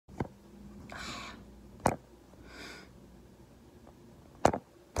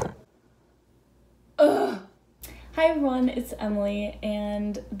Hi everyone, it's Emily,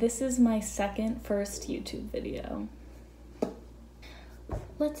 and this is my first YouTube video.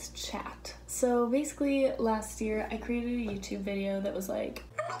 Let's chat. So basically, last year I created a YouTube video that was like,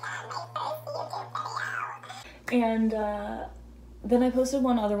 and then I posted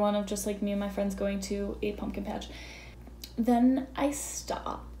one other one of just like me and my friends going to a pumpkin patch. Then I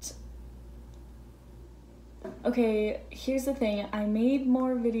stopped. Okay, here's the thing. I made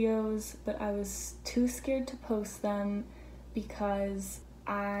more videos, but I was too scared to post them because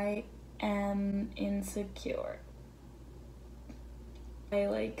I am insecure.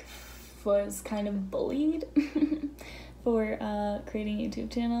 I was kind of bullied for creating a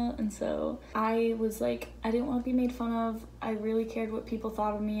YouTube channel, and so I was like, I didn't want to be made fun of. I really cared what people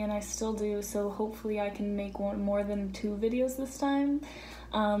thought of me, and I still do, so hopefully I can make more than 2 videos this time.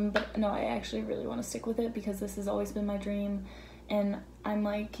 But no, I actually really want to stick with it because this has always been my dream, and I'm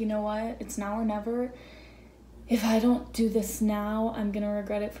like, you know what, it's now or never. If I don't do this now, I'm gonna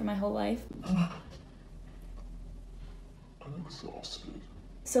regret it for my whole life. I'm exhausted.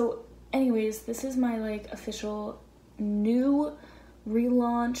 So anyways, this is my official new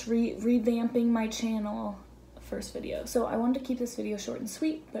relaunch, revamping my channel first video. So I wanted to keep this video short and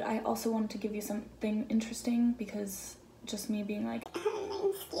sweet, but I also wanted to give you something interesting because just me being like,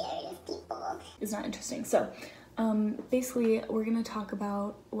 I'm scared of people, is not interesting. So basically we're gonna talk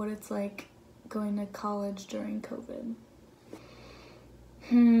about what it's like going to college during COVID.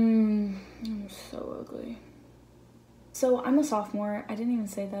 I'm so ugly. So I'm a sophomore. I didn't even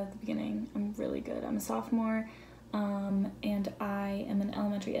say that at the beginning. I'm really good. I'm a sophomore, and I am an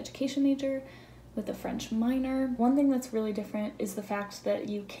elementary education major with a French minor. One thing that's really different is the fact that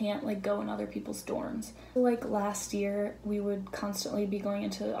you can't go in other people's dorms. Like last year, we would constantly be going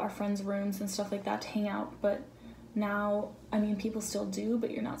into our friends' rooms and stuff like that to hang out, but now, I mean, people still do,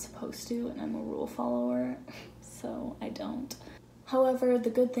 but you're not supposed to, and I'm a rule follower, so I don't. However, the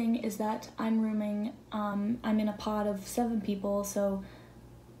good thing is that I'm rooming, I'm in a pod of 7 people, so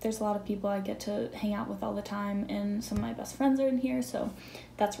there's a lot of people I get to hang out with all the time, and some of my best friends are in here, so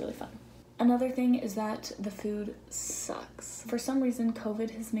that's really fun. Another thing is that the food sucks. For some reason,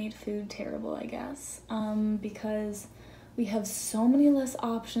 COVID has made food terrible, I guess, because we have so many less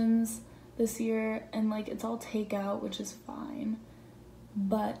options this year, and it's all takeout, which is fine,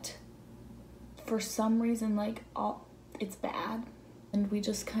 but for some reason, it's bad, and we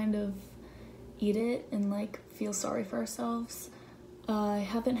just kind of eat it and feel sorry for ourselves. I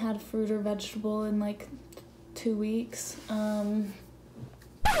haven't had fruit or vegetable in 2 weeks.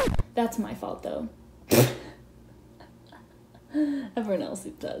 That's my fault though. Everyone else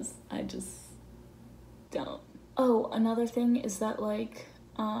does. I just don't. Oh, another thing is that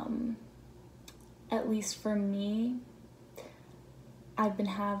at least for me, I've been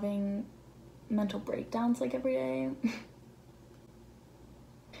having mental breakdowns every day.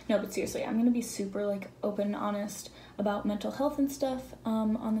 No, but seriously, I'm gonna be super open and honest about mental health and stuff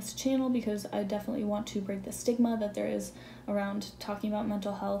on this channel because I definitely want to break the stigma that there is around talking about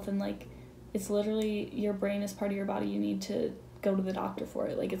mental health, and it's literally your brain is part of your body. You need to go to the doctor for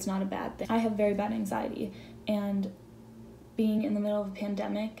it. It's not a bad thing. I have very bad anxiety, and being in the middle of a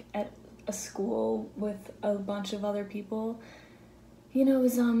pandemic at a school with a bunch of other people, you know,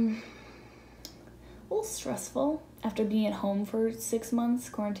 is a little stressful after being at home for 6 months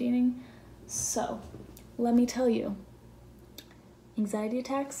quarantining. So let me tell you, anxiety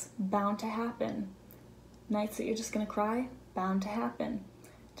attacks, bound to happen. Nights that you're just gonna cry, bound to happen.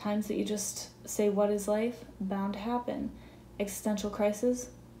 Times that you just say, what is life? Bound to happen. Existential crisis,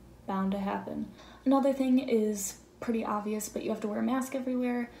 bound to happen. Another thing is pretty obvious, but you have to wear a mask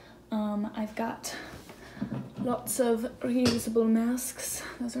everywhere. I've got lots of reusable masks.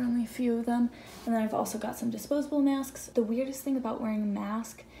 Those are only a few of them. And then I've also got some disposable masks. The weirdest thing about wearing a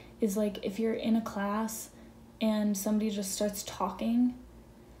mask is if you're in a class and somebody just starts talking,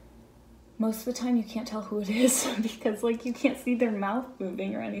 most of the time you can't tell who it is because you can't see their mouth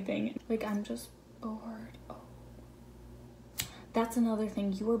moving or anything. I'm just bored. Oh. That's another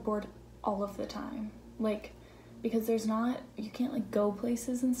thing. You are bored all of the time. Because you can't go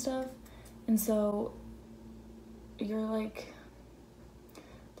places and stuff. And so you're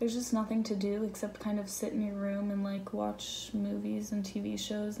there's just nothing to do except kind of sit in your room and watch movies and TV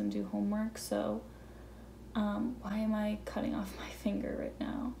shows and do homework. So why am I cutting off my finger right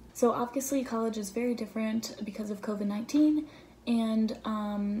now? So obviously college is very different because of COVID-19, and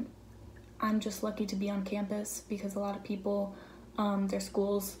I'm just lucky to be on campus because a lot of people, their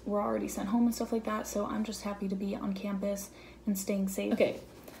schools were already sent home and stuff like that, so I'm just happy to be on campus and staying safe. Okay,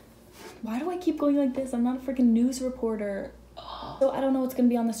 why do I keep going like this? I'm not a freaking news reporter. Oh. So I don't know what's gonna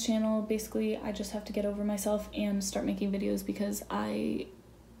be on this channel. Basically, I just have to get over myself and start making videos because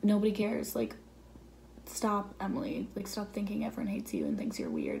nobody cares. Like, stop, Emily. Like, stop thinking everyone hates you and thinks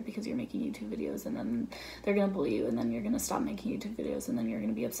you're weird because you're making YouTube videos, and then they're gonna bully you, and then you're gonna stop making YouTube videos, and then you're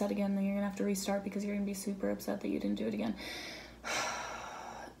gonna be upset again, and then you're gonna have to restart because you're gonna be super upset that you didn't do it again.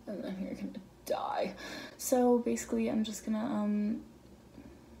 And then you're gonna die. So basically, I'm just gonna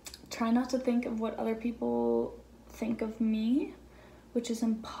try not to think of what other people think of me, which is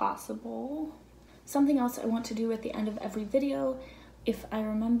impossible. Something else I want to do at the end of every video, if I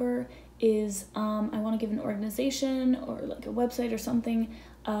remember, is I want to give an organization or like a website or something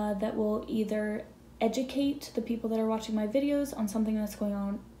that will either educate the people that are watching my videos on something that's going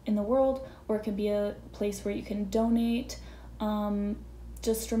on in the world, or it could be a place where you can donate.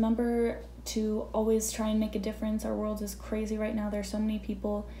 Just remember to always try and make a difference. Our world is crazy right now. There's so many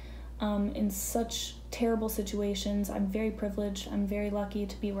people in such terrible situations. I'm very privileged. I'm very lucky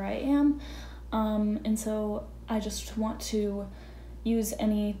to be where I am. And so I just want to use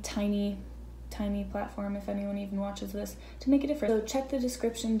any tiny platform, if anyone even watches this, to make a difference. So check the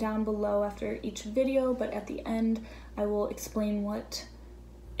description down below after each video, but at the end I will explain what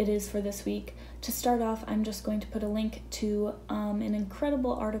it is for this week. To start off, I'm just going to put a link to an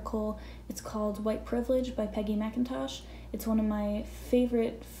incredible article. It's called White Privilege by Peggy McIntosh. It's one of my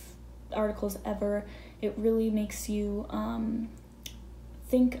favorite articles ever. It really makes you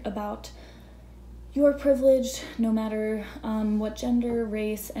think about your privilege, no matter what gender,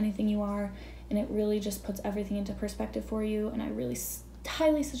 race, anything you are, and it really just puts everything into perspective for you, and I really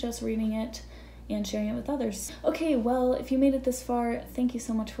highly suggest reading it and sharing it with others. Okay, well, if you made it this far, thank you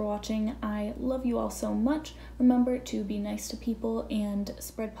so much for watching. I love you all so much. Remember to be nice to people and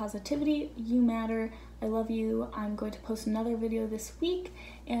spread positivity. You matter. I love you. I'm going to post another video this week,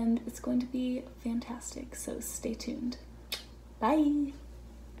 and it's going to be fantastic, so stay tuned. Bye!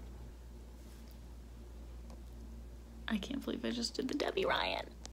 I can't believe I just did the Debbie Ryan.